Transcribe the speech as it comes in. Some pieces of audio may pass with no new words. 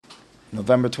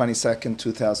November 22nd,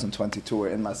 2022. We're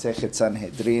in Masechet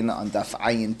Sanhedrin on Daf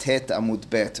Ayin Tet Amud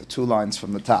Bet, 2 lines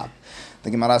from the top.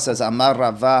 The Gemara says, Amar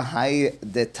Rava hay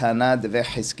detana deve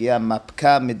Hizkiya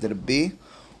mapka midrbi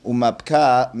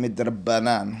umapka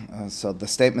midrabbanan. So the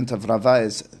statement of Rava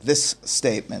is this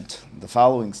statement, the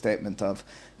following statement of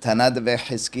Tana deve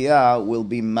Hizkiya will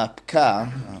be mapka,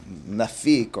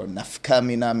 nafik or nafka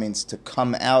mina means to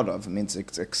come out of, means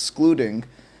it's excluding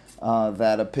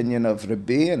that opinion of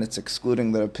Rabbi, and it's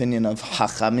excluding the opinion of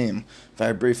Hachamim.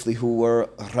 Very briefly, who were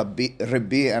Rabbi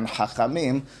and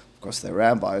Hachamim? Of course, they're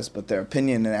rabbis, but their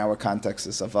opinion in our context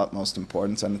is of utmost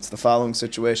importance, and it's the following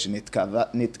situation.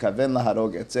 Nitkaven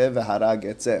laharog etzeh v'harag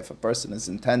etzeh. If a person is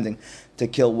intending to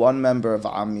kill one member of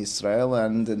Am Yisrael,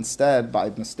 and instead, by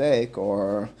mistake,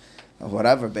 or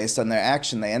whatever, based on their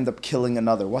action, they end up killing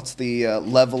another. What's the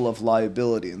level of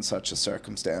liability in such a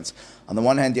circumstance? On the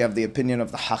one hand, you have the opinion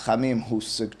of the Hachamim, who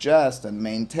suggest and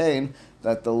maintain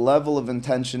that the level of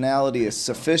intentionality is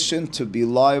sufficient to be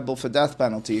liable for death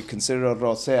penalty. You consider a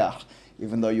roseach,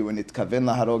 even though you were nitkaven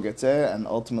laharog etzeh, and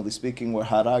ultimately speaking were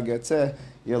harag etzeh,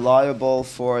 you're liable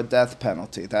for a death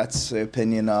penalty. That's the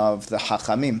opinion of the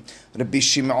Hachamim. Rabbi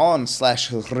Shimon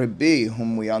 / Rabbi,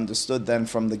 whom we understood then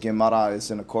from the Gemara is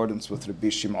in accordance with Rabbi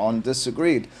Shimon,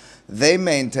 disagreed. They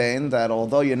maintain that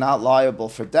although you're not liable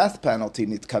for death penalty,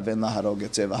 nitkaven laharog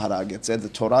etzeh v'harag etzeh, the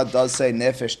Torah does say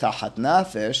nefesh tahat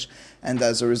nefesh, and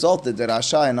as a result, the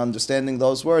derasha in understanding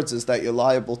those words is that you're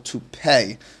liable to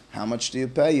pay. How much do you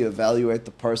pay? You evaluate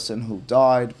the person who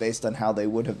died based on how they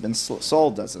would have been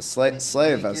sold as a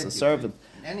slave, as a servant.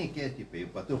 Any case you pay,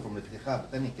 but from the Tchicha,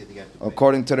 but any case you have to pay.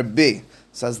 According to Rabbi,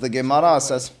 says the Gemara,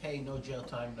 says... Pay, no jail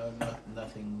time,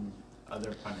 nothing,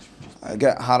 other punishment.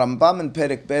 Again, Harambam in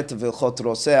Perek Bet of Ilchot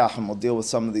Roseach, and we'll deal with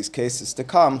some of these cases to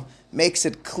come, makes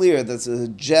it clear there's a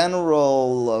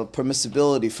general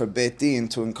permissibility for Beit Din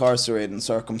to incarcerate in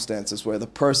circumstances where the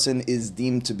person is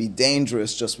deemed to be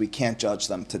dangerous, just we can't judge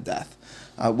them to death.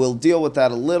 We'll deal with that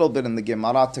a little bit in the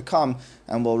Gemara to come,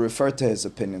 and we'll refer to his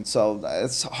opinion. So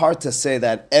it's hard to say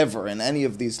that ever in any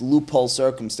of these loophole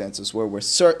circumstances where we're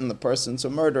certain the person's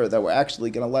a murderer, that we're actually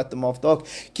going to let them off the hook.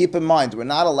 Keep in mind, we're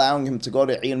not allowing him to go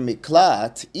to Ir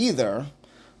Miklat either.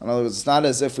 In other words, it's not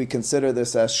as if we consider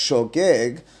this as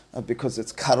shogeg, because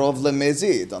it's karov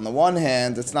lemezid. On the one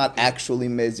hand, it's not actually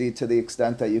mezid to the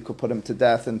extent that you could put him to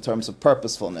death in terms of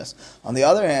purposefulness. On the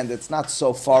other hand, it's not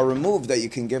so far removed that you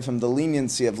can give him the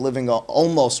leniency of living an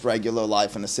almost regular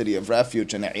life in a city of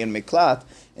refuge in Ein Miklat.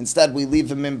 Instead, we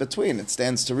leave him in between. It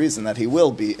stands to reason that he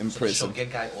will be imprisoned. So the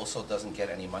shogeg guy also doesn't get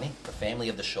any money? The family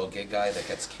of the shogeg guy that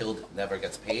gets killed never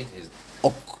gets paid?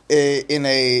 In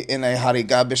a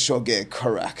hariga b'shogeg,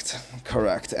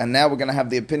 correct. And now we're going to have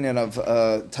the opinion of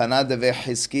Tana deve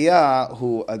Hizkiya,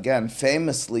 who again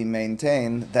famously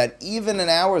maintain that even in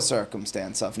our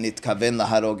circumstance of nitkaven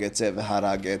laharog etzeh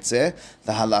v'harag etzeh,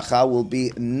 the halacha will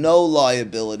be no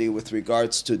liability with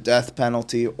regards to death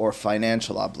penalty or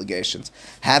financial obligations.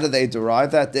 How do they derive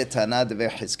that? The Tana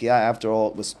deve Hizkiya, after all,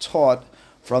 it was taught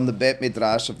from the Beit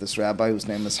Midrash of this rabbi whose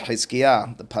name is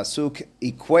Hizkiya. The pasuk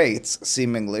equates,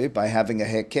 seemingly, by having a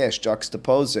hekesh,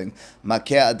 juxtaposing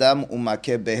makeh adam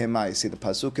umakeh behema. You see, the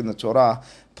pasuk in the Torah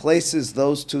places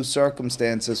those two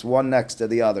circumstances one next to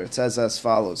the other. It says as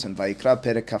follows in Vayikra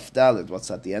Perek Kaf Daled, what's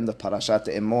at the end of Parashat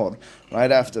Emor,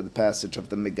 right after the passage of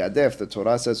the Megadef, the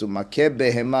Torah says umakeh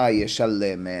behema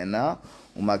yeshalemena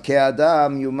umakeh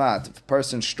adam yumat. If a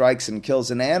person strikes and kills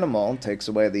an animal, takes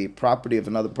away the property of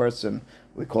another person,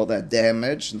 we call that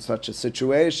damage. In such a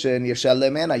situation,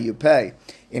 yeshalemena, you pay.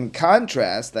 In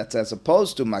contrast, that's as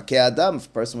opposed to makeh adam, if a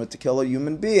person were to kill a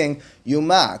human being,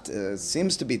 yumat.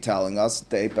 Seems to be telling us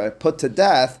they put to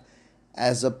death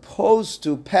as opposed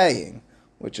to paying,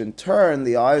 which in turn, in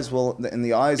the eyes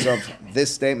of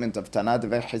this statement of Tana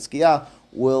deve Hizkiya,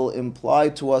 will imply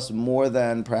to us more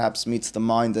than perhaps meets the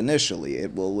mind initially.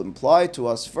 It will imply to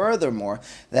us furthermore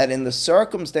that in the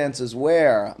circumstances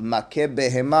where makeh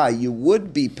behema, you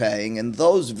would be paying, in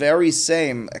those very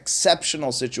same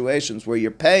exceptional situations where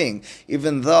you're paying,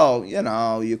 even though,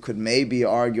 you could maybe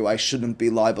argue I shouldn't be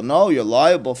liable. No, you're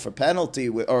liable for penalty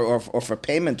or for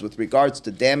payment with regards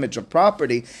to damage of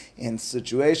property in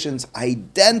situations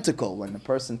identical. When a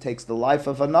person takes the life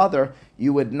of another,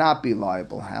 you would not be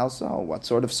liable. How so? What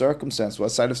sort of circumstance?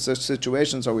 What sort of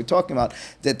situations are we talking about?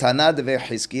 The Tana deve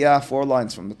Hizkiya, 4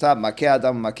 lines from the top. Makeh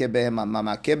adam, makeh behema,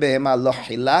 makeh behema lo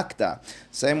hilakta.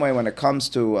 Same way when it comes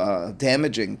to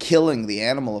damaging, killing the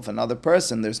animal of another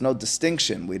person, there's no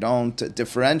distinction. We don't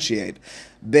differentiate.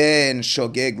 Ben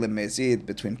shogeg lemezid,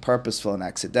 between purposeful and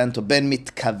accidental. Ben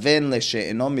mitkaven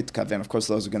leshe'eno mitkaven. Of course,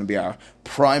 those are going to be our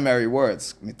primary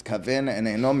words, mitkaven and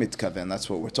eno mitkaven. That's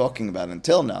what we're talking about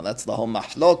until now. That's the whole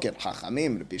mahloket,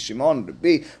 Chachamim, Rabbi Shimon,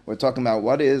 Rabbi. We're talking about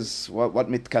what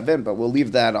mitkaven, but we'll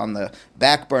leave that on the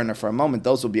back burner for a moment.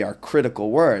 Those will be our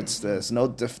critical words. There's no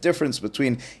difference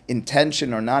between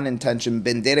intention or non-intention.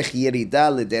 Ben derech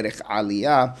yerida le derech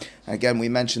aliyah. Again, we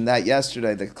mentioned that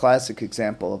yesterday. The classic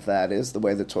example of that is the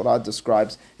way the Torah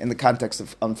describes, in the context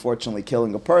of unfortunately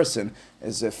killing a person,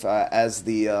 is if as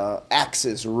the axe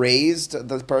is raised,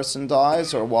 the person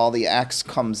dies, or while the axe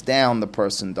comes down, the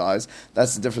person dies.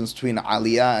 That's the difference between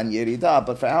aliyah and yerida.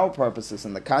 But for our purposes,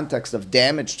 in the context of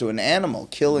damage to an animal,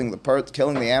 killing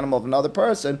the animal of another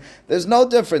person, there's no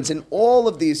difference. In all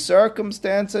of these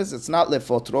circumstances, it's not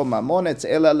lefotro mamon, it's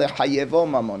ela lehayevo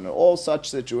mamon. In all such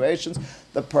situations,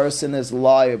 the person is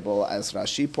liable. As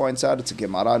Rashi points out, it's a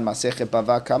Gemara in Masechet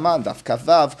Bava Kama, Daf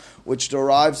Kavav, which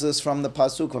derives this from the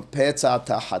pasuk of Petza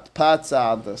Tahat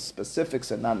Patza. The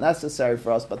specifics are not necessary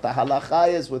for us, but the halacha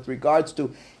is with regards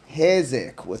to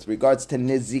hezek, with regards to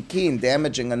nizikin,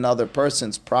 damaging another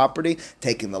person's property,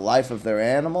 taking the life of their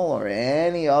animal, or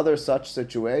any other such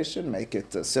situation. Make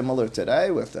it similar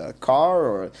today with a car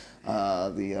or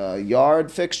the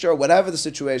yard fixture, whatever the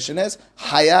situation is.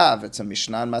 Hayav, it's a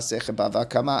Mishnah Masechet Bava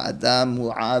Kama, Adam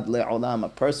mu'ad le'olam, a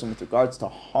person with regards to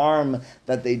harm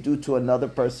that they do to another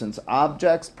person's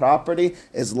objects, property,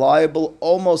 is liable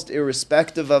almost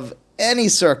irrespective of any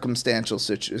circumstantial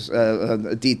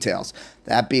details.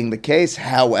 That being the case,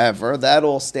 however, that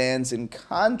all stands in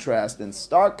contrast, in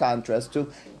stark contrast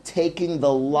to taking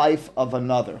the life of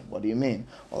another. What do you mean?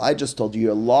 Well, I just told you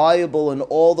you're liable in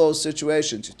all those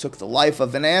situations. You took the life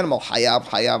of an animal. Hayav,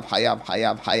 hayav, hayav,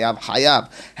 hayav, hayav,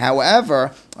 hayav.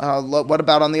 However, what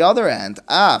about on the other end?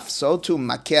 Af, so too,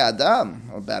 makeh adam,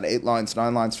 about 9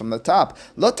 lines from the top.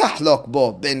 Lo tahlok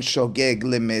bo ben shogeg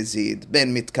lemezid,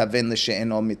 ben mitkaven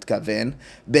leshe'eno mitkaven,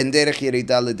 ben derech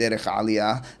yerida lederech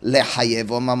aliyah,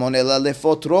 lehayevo mamon ela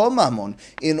lefotro mamon.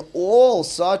 In all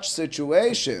such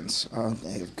situations,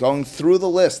 going through the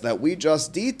list that we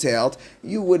just detailed,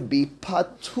 you would be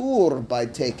patur by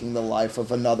taking the life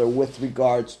of another with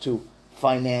regards to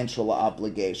financial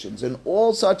obligations. In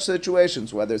all such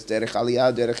situations, whether it's derech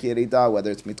aliyah, derech yerida,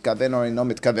 whether it's mitkaven or no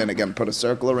mitkaven, again, put a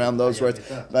circle around those words,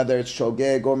 whether it's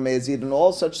shogeg or mezid, in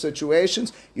all such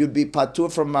situations, you'd be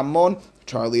patur from mammon.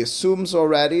 Charlie assumes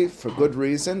already, for good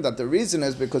reason, that the reason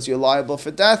is because you're liable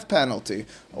for death penalty.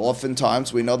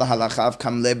 Oftentimes, we know the halacha of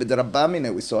kamle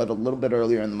b'derabamine. We saw it a little bit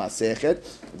earlier in the Masechet.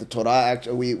 The Torah,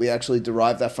 we actually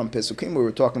derived that from Pesukim we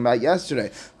were talking about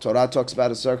yesterday. Torah talks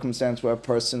about a circumstance where a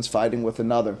person's fighting with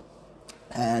another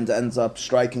and ends up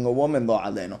striking a woman, lo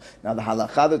aleno. Now the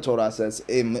halakha, the Torah says,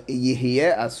 im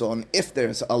yihye ason, if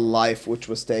there's a life which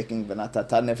was taken,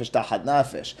 v'natata nefesh tahad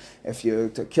nefesh, if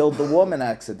you killed the woman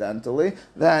accidentally,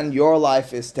 then your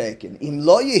life is taken. Im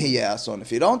lo yihye ason,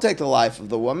 if you don't take the life of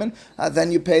the woman,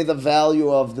 then you pay the value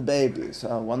of the babies.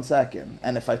 1 second.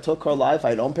 And if I took her life,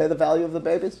 I don't pay the value of the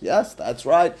babies? Yes, that's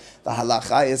right. The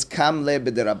halakha is kam le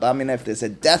b'derabamina, if there's a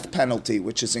death penalty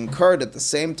which is incurred at the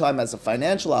same time as a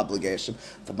financial obligation.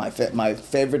 My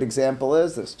favorite example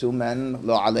is there's 2 men,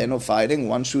 lo aleno, fighting.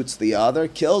 One shoots the other,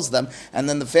 kills them, and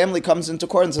then the family comes into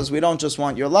court and says, we don't just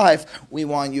want your life, we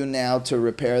want you now to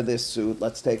repair this suit.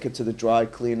 Let's take it to the dry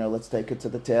cleaner. Let's take it to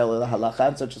the tailor. The halacha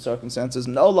in such a circumstances,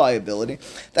 no liability.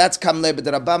 That's kamle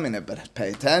b'derabamine. But pay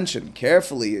attention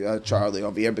carefully, Charlie,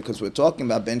 over here, because we're talking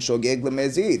about ben shogeg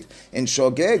lemezid. In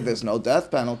shogeg, there's no death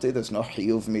penalty. There's no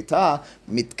chiyuv mitah.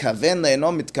 Mitkaven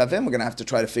le'eno mitkaven. We're going to have to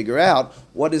try to figure out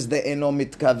what is the eno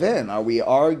mitkaven. Are we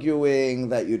arguing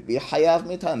that you'd be hayav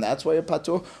mitah, and that's why you're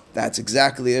patur? That's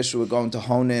exactly the issue we're going to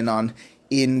hone in on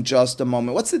in just a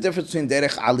moment. What's the difference between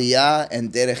derech aliyah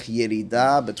and derech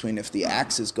yerida, between if the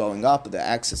axe is going up or the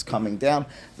axe is coming down?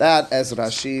 That, as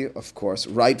Rashi, of course,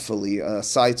 rightfully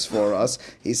cites for us,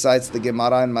 he cites the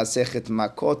Gemara in Masechet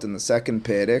Makot in the second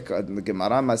perek. The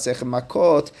Gemara in Masechet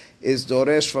Makot is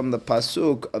doresh from the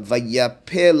pasuk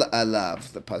vayapil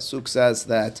alav. The pasuk says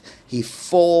that he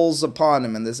falls upon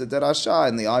him, and there's a derasha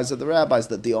in the eyes of the rabbis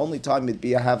that the only time you'd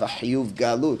have a hiyuv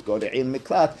galut, go to il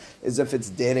miklat, is if it's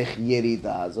derech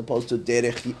yerida, as opposed to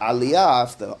derech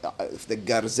aliyah. If the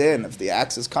garzen, if the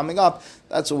axe is coming up,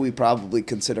 that's what we probably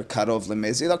consider karov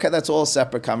lemezid. Okay, that's all a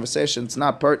separate conversation. It's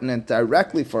not pertinent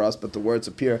directly for us, but the words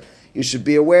appear. You should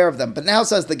be aware of them. But now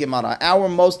says the Gemara, our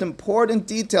most important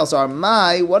details are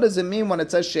what does it mean when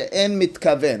it says she'en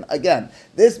mitkaven? Again,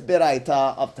 this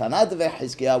beraita of Tanad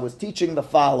ve'Hizkiah was teaching the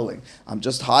following. I'm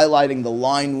just highlighting the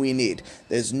line we need.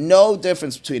 There's no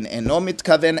difference between eno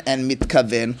mitkaven and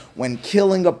mitkaven when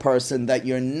killing a person that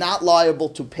you're not liable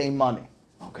to pay money.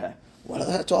 Okay. What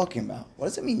are they talking about? What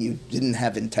does it mean you didn't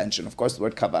have intention? Of course, the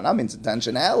word kavanah means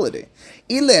intentionality.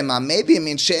 Ilema, maybe it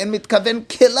means she'en mitkaven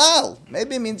kilal.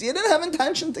 Maybe it means you didn't have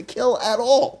intention to kill at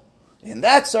all. In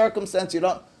that circumstance, you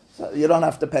don't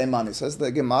have to pay money. Says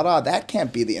the Gemara, that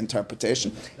can't be the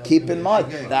interpretation. Keep in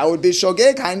mind, that would be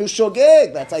shogeg, hainu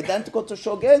shogeg. That's identical to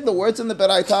shogeg. The words in the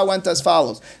Beraita went as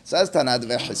follows. Says Tanad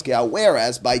v'Chizkiah,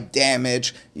 whereas by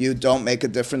damage, you don't make a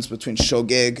difference between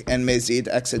shogeg and mezid,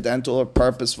 accidental or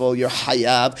purposeful. You're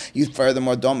hayav. You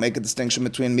furthermore don't make a distinction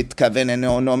between mitkaven and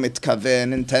no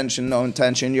mitkaven, intention, no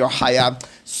intention. You're hayav.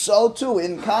 So too,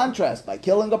 in contrast, by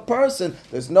killing a person,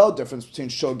 there's no difference between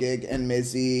shogeg and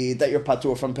mezid that you're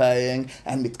patur from paying,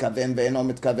 and mitkaven ve'eno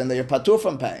mitkaven that you're patur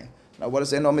from paying. Now, what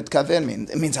does eno mitkaven mean?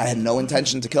 It means I had no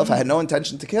intention to kill. If I had no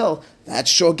intention to kill,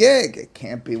 that's shogeg. It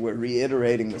can't be we're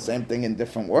reiterating the same thing in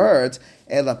different words.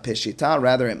 Ela peshita,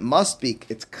 rather it must be,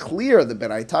 it's clear the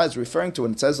Beraita is referring to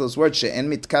when it says those words, she'en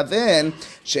mitkaven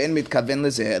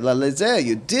lezeh, ela lezeh.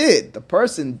 You did. The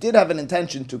person did have an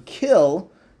intention to kill.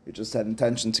 You just had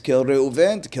intention to kill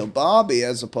Reuven, to kill Bobby,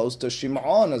 as opposed to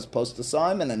Shimon, as opposed to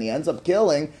Simon, and he ends up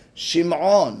killing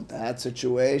Shimon. That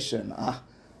situation,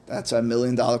 that's $1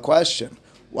 million question.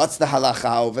 What's the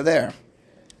halacha over there?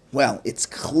 Well, it's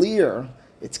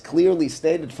clearly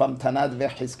stated from Tanad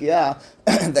v'Chizkiah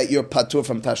that you're patur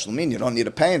from tashlumin. You don't need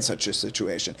to pay in such a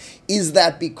situation. Is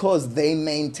that because they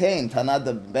maintain, Tanad,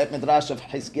 the Bet Midrash of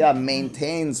Chizkiah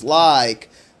maintains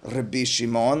like Rabbi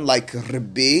Shimon, like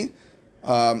Rabbi,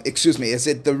 is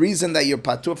it the reason that you're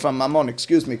patur from mammon?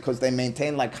 Because they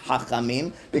maintain like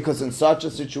hachamim. Because in such a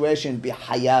situation, be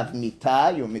hayav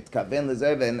mita, you're mitkaven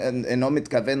lezeh, and no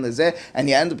mitkaven lezeh, and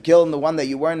you end up killing the one that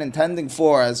you weren't intending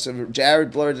for, as Jared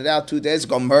blurted out 2 days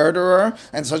ago, murderer.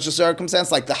 And such a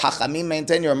circumstance, like the hachamim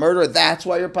maintain you're a murderer. That's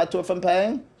why you're patur from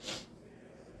paying,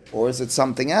 or is it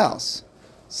something else?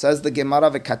 Says the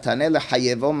Gemara, v'katane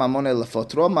lehayevo mamon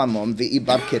elefotro mamon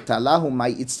v'ibar ketalahu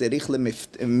ma'itzerich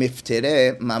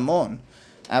lemiftere mamon.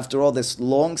 After all, this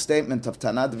long statement of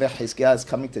Tanad v'Chizkiah is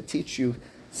coming to teach you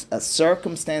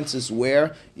circumstances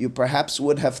where you perhaps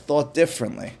would have thought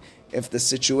differently. If the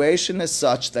situation is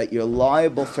such that you're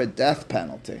liable for death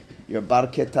penalty, you're bar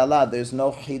ketala, there's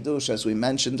no chidush, as we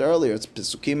mentioned earlier, it's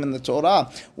Pesukim in the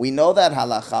Torah. We know that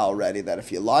halacha already, that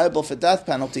if you're liable for death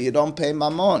penalty, you don't pay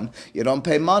mammon, you don't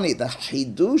pay money. The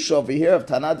chidush over here of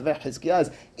Tanad v'Chizkiah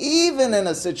is, even in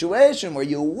a situation where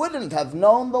you wouldn't have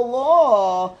known the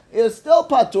law, you're still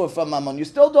patur from mammon, you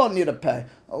still don't need to pay.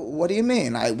 What do you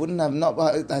mean? I wouldn't have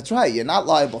known. That's right, you're not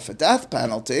liable for death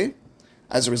penalty.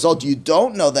 As a result, you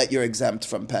don't know that you're exempt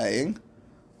from paying.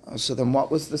 So then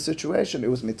what was the situation? It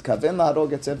was mitkaven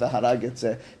laharog etzeh v'harag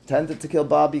etzeh. Intended to kill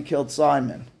Bobby, killed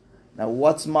Simon. Now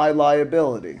what's my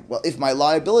liability? Well, if my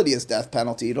liability is death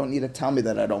penalty, you don't need to tell me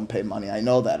that I don't pay money. I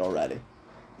know that already.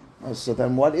 So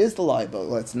then what is the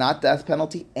liability? Well, it's not death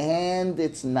penalty and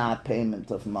it's not payment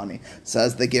of money.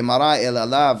 Says the Gemara,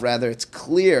 elalav, rather it's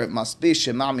clear, it must be,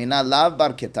 shema mina lav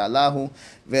bar ketalahu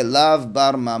ve'lav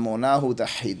bar mamonahu, the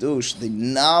hidush, the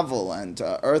novel and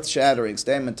earth-shattering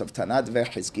statement of Tanad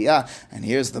v'Chizkiah. And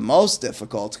here's the most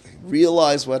difficult.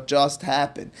 Realize what just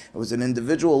happened. It was an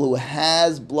individual who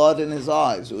has blood in his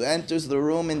eyes, who enters the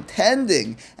room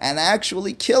intending and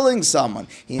actually killing someone.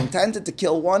 He intended to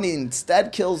kill one, he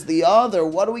instead kills the other.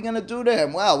 What are we going to do to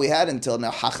him? Well, we had until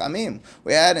now Hachamim.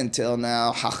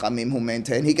 Who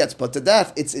maintain he gets put to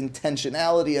death. It's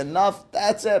intentionality enough.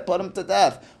 That's it. Put him to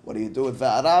death. What do you do with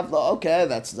Va'arav? Okay,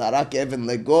 that's Zarak Even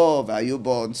Lego,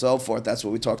 Vayubo, and so forth. That's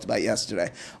what we talked about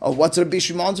yesterday. Oh, what's Rabbi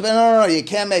Shimon's? No, you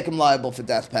can't make him liable for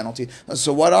death penalty.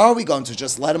 So what are we going to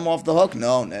just let him off the hook?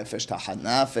 No, Nefesh Tahad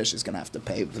Nefesh is going to have to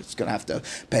pay. It's going to have to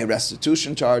pay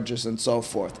restitution charges and so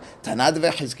forth. Tanad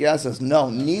v'Chizkiah says,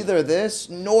 no, neither this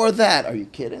nor that. Are you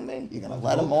kidding me? You're going to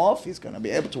let him off? He's going to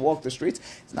be able to walk the streets.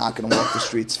 He's not going to walk the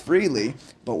streets freely,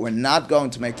 but we're not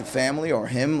going to make the family or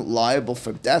him liable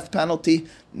for death penalty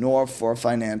nor for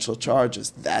financial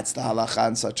charges. That's the halacha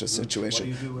in such a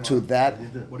situation. What do you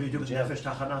do with nefesh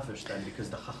tachanafesh then? Because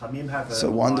the chachamim have It's a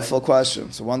wonderful question.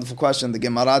 It's a wonderful question. The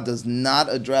Gemara does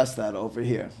not address that over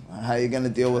here. How are you going to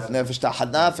deal with nefesh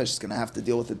tachanafesh? It's going to have to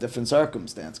deal with a different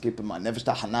circumstance. Keep in mind, nefesh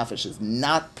tachanafesh is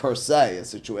not per se a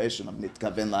situation of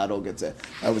nitkaven la'arog etzeh.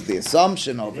 That was the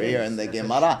assumption over here in the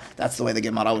Gemara. That's the way the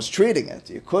Gemara was treating it.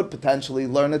 You could potentially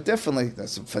learn it differently.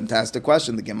 That's a fantastic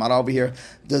question. The Gemara over here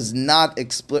does not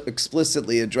explicitly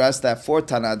explicitly addressed that for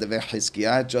Tana Devei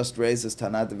Hizkiah. It just raises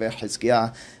Tana Devei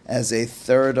Hizkiah as a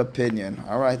third opinion.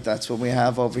 All right, that's what we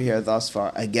have over here thus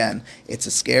far. Again, it's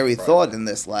a scary thought in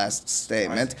this last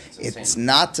statement. It's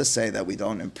not to say that we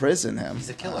don't imprison him. He's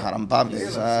a killer. Harambam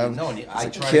is I a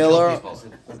try killer. to kill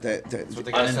people. That's what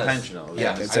the guy Unintentional. says.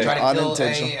 Yeah, It's I tried to kill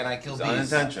unintentional. A and I killed It's B.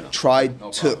 unintentional. Tried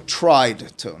No to, problem. tried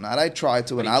to, not I tried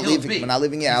to. But We're he not killed leaving. B. We're not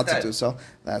leaving you He's out to dead. do so.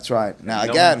 That's right. Now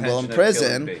No again, we'll intention of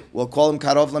killing imprison. B. We'll call him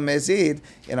karov lemezid.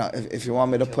 You know, if you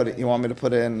want me to put it, you want me to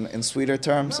put it in sweeter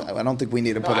terms. I don't think we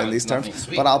need to put it in these terms, nothing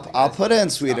sweet. but I'll Guys, put it in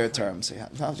stop. sweeter terms. Yeah,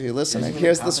 no, you're listening.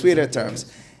 Here's the sweeter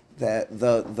terms. That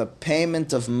the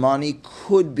payment of money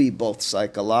could be both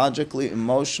psychologically,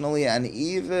 emotionally, and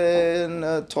even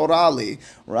torally,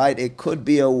 right? It could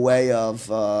be a way of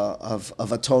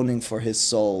atoning for his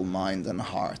soul, mind, and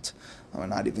heart. We're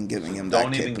not even giving him that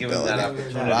Don't even give him capability, that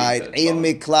opportunity. right? says Ian Paul.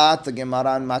 Miklat, the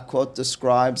Gemara in Makot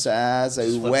describes as a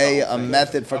Just flip way, the whole a thing.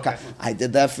 method for. I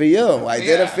did that for you. I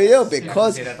did it for you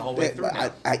because say that the whole way through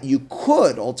now. you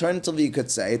could, alternatively, you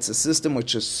could say it's a system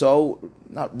which is so,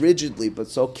 not rigidly, but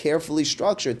so carefully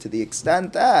structured to the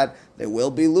extent that there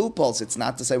will be loopholes. It's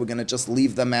not to say we're going to just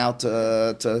leave them out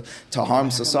to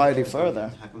harm society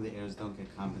further. How come the heirs don't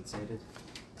get compensated?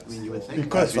 I mean, you would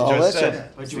think. That's we the whole just issue. said.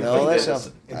 But you The would whole think issue.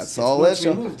 that That's the whole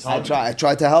issue. I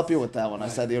tried to help you with that one. I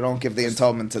said you don't give the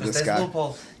atonement to this There's guy.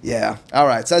 loopholes. Yeah. All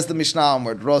right. Says the Mishnah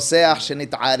onward. Roseach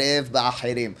shenit'arev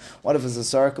ba'achirim. What if it's a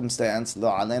circumstance? Lo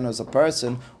aleinu is a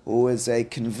person who is a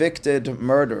convicted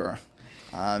murderer.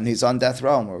 He's on death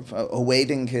row,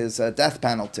 awaiting his death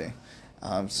penalty.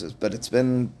 But it's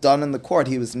been done in the court.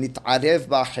 He was nit'arev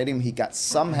ba'achirim. He got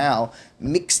somehow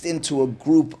mixed into a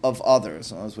group of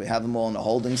others. As we have them all in a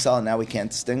holding cell, and now we can't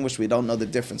distinguish. We don't know the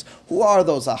difference. Who are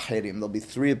those achirim? There'll be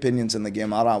three opinions in the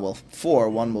Gemara. Well, four.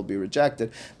 One will be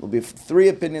rejected. There'll be three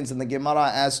opinions in the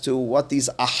Gemara as to what these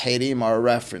achirim are a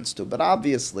reference to. But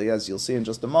obviously, as you'll see in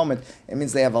just a moment, it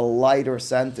means they have a lighter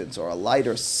sentence or a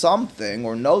lighter something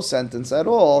or no sentence at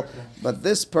all. But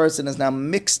this person is now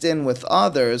mixed in with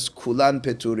others. Kulan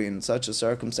peturin. In such a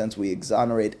circumstance, we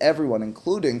exonerate everyone,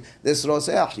 including this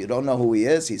roseach. You don't know who he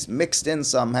is. He's mixed in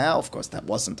somehow. Of course, that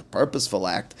wasn't a purposeful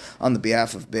act on the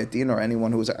behalf of Beit Din or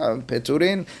anyone who's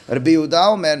peturin. Rabbi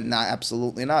Yehuda Omer, no,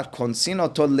 absolutely not.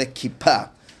 Konsino to lekipa.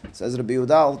 Says Rabbi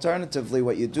Yehuda, alternatively,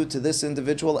 what you do to this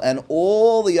individual and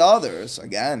all the others,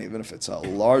 again, even if it's a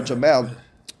large amount,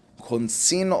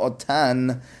 konsin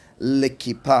otan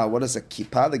lekipa. What is a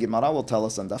kippah? The Gemara will tell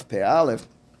us on Daf Pei Aleph.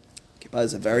 Kippah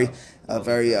is a very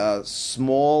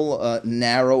small,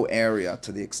 narrow area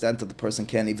to the extent that the person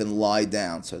can't even lie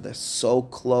down. So they're so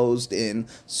closed in,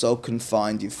 so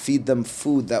confined. You feed them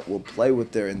food that will play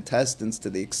with their intestines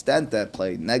to the extent that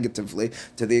play negatively,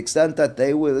 to the extent that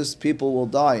these people will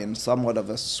die in somewhat of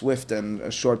a swift and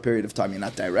a short period of time. You're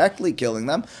not directly killing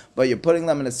them, but you're putting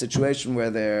them in a situation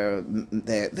where their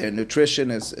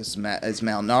nutrition is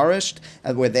malnourished,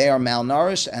 and where they are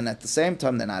malnourished, and at the same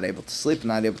time they're not able to sleep,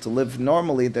 not able to live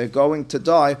normally. They're going to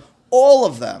die, all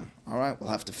of them. All right,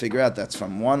 we'll have to figure out that's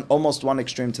from almost one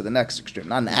extreme to the next extreme,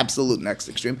 not an absolute next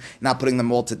extreme, not putting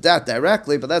them all to death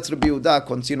directly, but that's Rabbi Yehuda,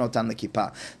 konsino tan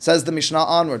lekipa. Says the Mishnah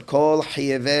onward, kol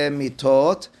chiyeve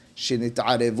mitot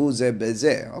shenit'arevu ze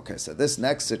bezeh. Okay, so this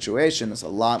next situation is a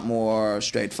lot more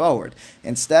straightforward.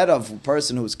 Instead of a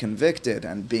person who's convicted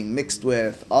and being mixed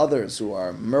with others who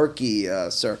are murky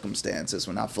circumstances,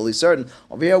 we're not fully certain.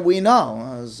 Over here we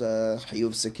know, as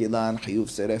Hayuv Sekilan, Hayuv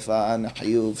Serefan,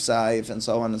 Hayuv Saif, and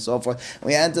so on and so forth.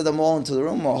 We enter them all into the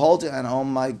room, we're holding, and oh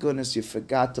my goodness, you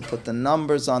forgot to put the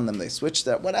numbers on them. They switched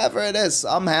that, whatever it is,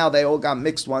 somehow they all got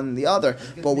mixed one and the other.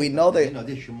 But we know they... I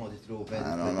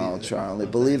don't know, Charlie.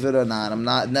 Believe it or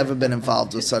not, never been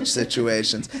involved with such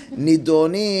situations.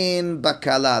 Nidonin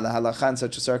bakala. The halakha in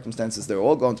such circumstances, they're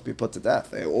all going to be put to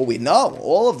death. We know,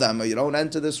 all of them. You don't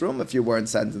enter this room if you weren't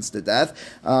sentenced to death.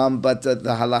 But the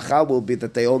halakha will be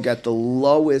that they all get the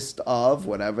lowest of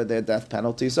whatever their death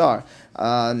penalties are.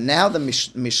 Now the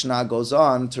Mishnah goes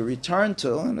on to return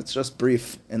to, and it's just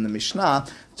brief in the Mishnah,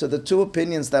 to the two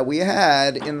opinions that we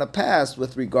had in the past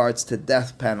with regards to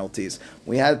death penalties.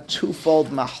 We had twofold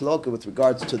mahloka with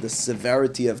regards to the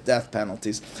severity of death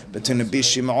penalties between Rabbi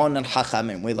Shimon and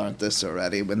Chachamim. We learned this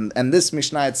already. And this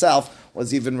Mishnah itself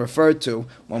was even referred to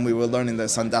when we were learning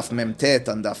this on Daf Memtet,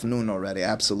 on Daf Nun already,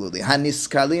 absolutely.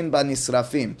 Haniskalin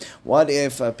banisrafim. What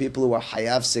if people who are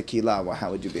Hayav Sekila, well,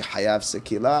 how would you be Hayav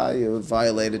Sekila? You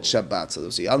violated Shabbat. So there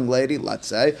was a young lady, let's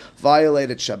say,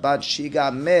 violated Shabbat. She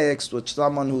got mixed with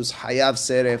someone who's Hayav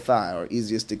Serefa. Our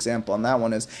easiest example on that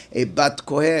one is a Bat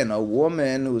Kohen, a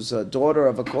woman who's a daughter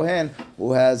of a Kohen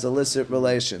who has illicit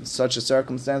relations. Such a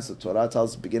circumstance, the Torah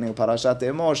tells the beginning of Parashat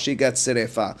Emor, she gets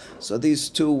Serefa. So these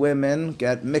two women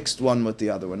get mixed one with the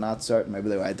other. We're not certain. Maybe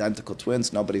they were identical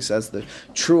twins. Nobody says the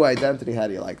true identity. How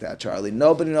do you like that, Charlie?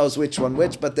 Nobody knows which one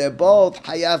which, but they're both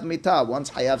Hayav Mita.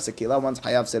 One's Hayav Sekila, one's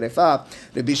Hayav Serefa.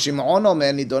 Rabbi Shimon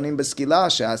omer nidonim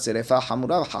b'skila she'aserefa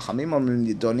hamura. Chachamim omer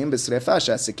nidonim b'srefa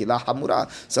she'asekila hamura.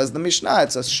 Says the Mishnah.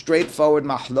 It's a straightforward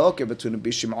mahloker between Rabbi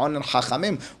Shimon and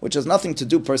Chachamim, which has nothing to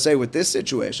do per se with this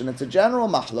situation. It's a general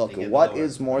mahloker. What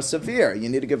is more severe? You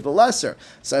need to give the lesser.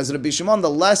 Says Rabbi Shimon, the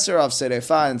lesser of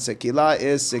Serefa and Sekila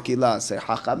is Sekila. Say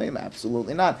Chachamim,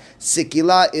 absolutely not.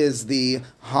 Sekila is the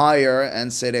higher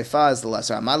and Serefa is the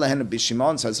lesser. Amar lehen Rabbi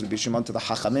Shimon, says Rabbi Shimon to the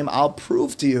Chachamim, I'll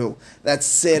prove to you that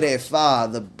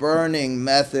Serefa, the burning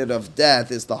method of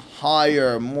death, is the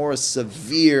higher, more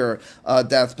severe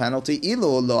death penalty.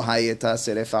 Ilu lo hayeta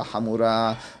Serefa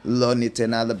hamura lo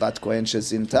nitena lebat kohen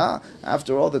shezinta.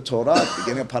 After all, the Torah,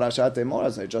 beginning of Parashat Emor,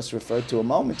 as I just referred to a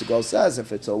moment ago, says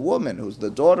if it's a woman who's the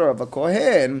daughter of a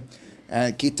Kohen,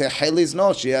 and Kiteheli's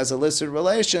no, she has illicit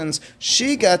relations,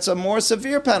 she gets a more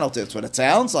severe penalty. That's what it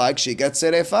sounds like. She gets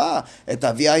serefa. Et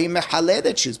aviyahi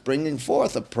mehaledet. She's bringing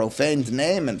forth a profaned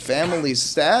name and family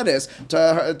status to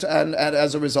her, and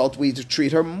as a result, we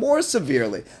treat her more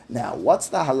severely. Now, what's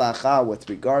the halacha with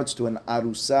regards to an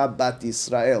arusa bat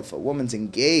Yisrael? If a woman's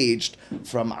engaged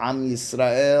from Am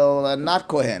Yisrael, not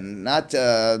Kohen, not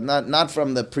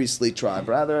from the priestly tribe,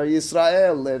 rather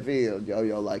Yisrael, Levi,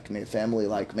 yo like me, family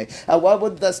like me. What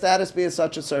would the status be in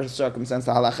such a circumstance?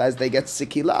 The halacha is they get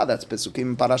sikila. That's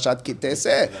Pesukim Parashat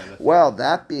Kiteseh. Well,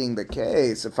 that being the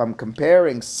case, if I'm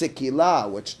comparing sikila,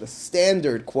 which the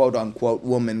standard quote-unquote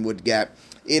woman would get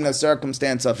in a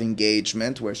circumstance of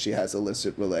engagement where she has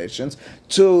illicit relations,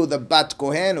 to the Bat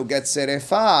Kohen who gets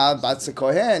serefa, Bat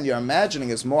Kohen, you're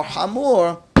imagining is more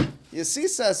hamur. You see,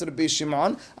 says Rabbi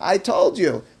Shimon, I told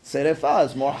you, Serefa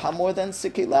is more hamur than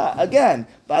Sikila. Again,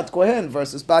 Bat Kohen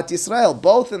versus Bat Yisrael,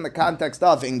 both in the context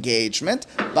of engagement.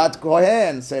 Bat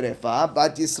Kohen, Serefa,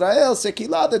 Bat Yisrael,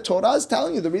 Sikila. The Torah is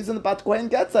telling you the reason the Bat Kohen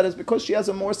gets that is because she has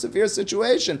a more severe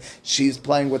situation. She's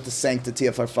playing with the sanctity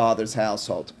of her father's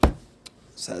household.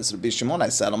 Says Rabbi Shimon, I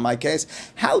settled my case.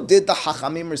 How did the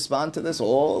Chachamim respond to this?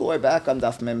 All the way back on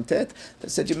Daf Mem Tet, they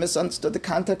said you misunderstood the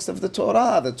context of the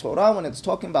Torah. The Torah, when it's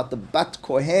talking about the Bat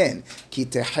Kohen, Ki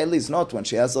Teheli's not, when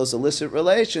she has those illicit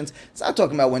relations, it's not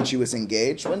talking about when she was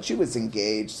engaged. When she was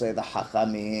engaged, say the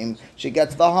Chachamim, she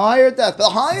gets the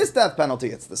highest death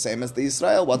penalty. It's the same as the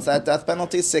Israel. What's that death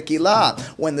penalty? Sekila.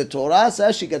 When the Torah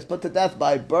says she gets put to death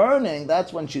by burning,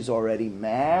 that's when she's already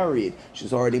married.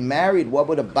 She's already married. What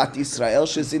would a Bat Israel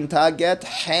Shezinta get?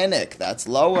 Henek. That's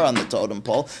lower on the totem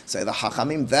pole. Say the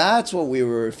Chachamim, that's what we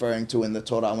were referring to in the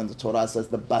Torah when the Torah says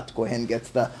the Bat Kohen gets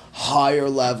the higher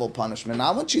level punishment.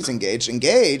 Not when she's engaged.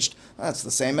 Engaged, that's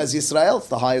the same as Yisrael. It's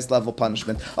the highest level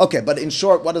punishment. Okay, but in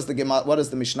short, what does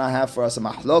the Mishnah have for us? A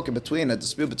mahlok between, a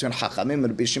dispute between Chachamim and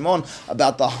Rabbi Shimon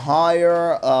about the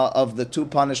higher of the two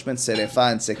punishments,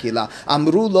 Serefa and Sekila.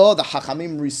 Amrulo, the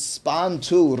Chachamim respond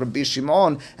to Rabbi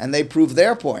Shimon and they prove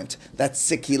their point that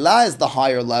Sekila is the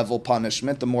higher level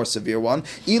punishment, the more severe one.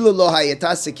 Ilu lo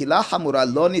hayeta Sekila hamura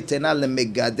lo nitena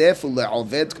lemegadef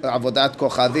ule'oved avodat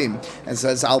kochavim. And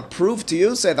says, I'll prove to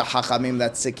you, say the Chachamim,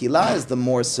 that Sekila is the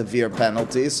more severe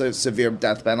penalty, so severe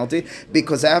death penalty,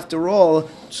 because after all,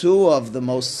 two of the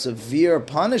most severe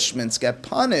punishments get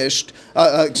punished,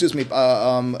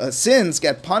 sins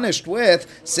get punished with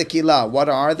Sekila. What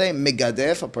are they?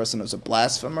 Megadef, a person who's a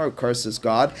blasphemer, who curses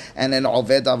God, and an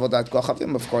Oved Avodat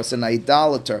Kochavim, of course, an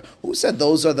idolater. Who said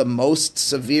those are the most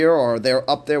severe, or they're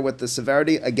up there with the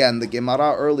severity? Again, the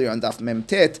Gemara earlier on Daf Mem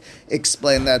Tet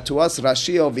explained that to us.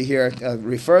 Rashi over here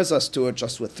refers us to it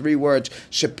just with three words,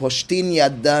 Sheposhtin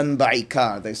Yadan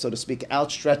Ba'ikar. They, so to speak,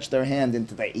 outstretch their hand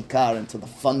into the Ikar, into the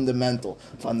fundamental.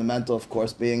 Fundamental, of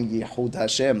course, being Yehud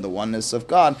Hashem, the oneness of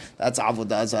God. That's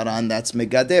Avodah Zarah, and that's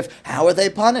Megadef. How are they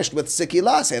punished? With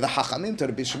Sikila. Say the Chachamim to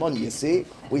Rabbi Shimon, you see,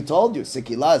 we told you,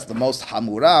 Sikila is the most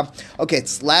Hamura. Okay,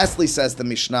 lastly says the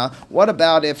Mishnah, what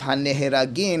about if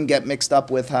HaNeheragin get mixed up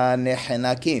with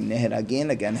HaNehenakin? Neheragin,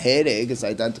 again, Hereg is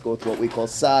identical with what we call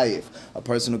Saif, a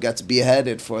person who gets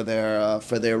beheaded for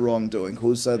their wrongdoing.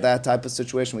 Who's that type of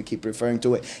situation? We keep referring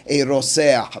to it. A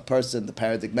Roseach, a person, the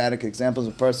paradigmatic example is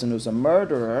a person who's a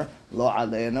murderer, Lo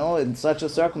aleinu. In such a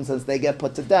circumstance, they get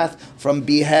put to death from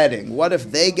beheading. What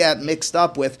if they get mixed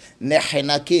up with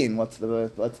nehinakin? What's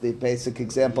the basic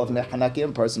example of nehinakin?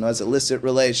 A person who has illicit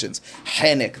relations.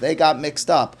 Henik. They got mixed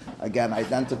up. Again,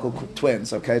 identical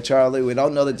twins. Okay, Charlie. We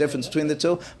don't know the difference between the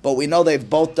two, but we know they've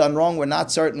both done wrong. We're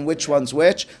not certain which one's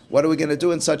which. What are we going to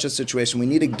do in such a situation? We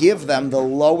need to give them the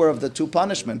lower of the two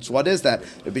punishments. What is that?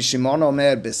 Rabbi Shimon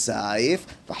omer b'saif,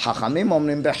 v'chachamim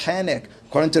omrim b'chenek.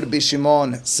 According to Rabbi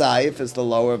Shimon, saif is the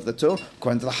lower of the two.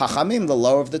 According to the Chachamim, the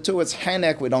lower of the two is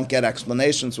henek. We don't get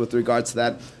explanations with regards to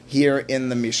that here in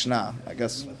the Mishnah. I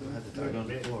guess. I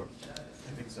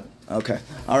think so. Okay.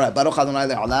 All right. Baruch Adonai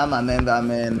le'olam. Amen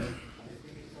v'amen.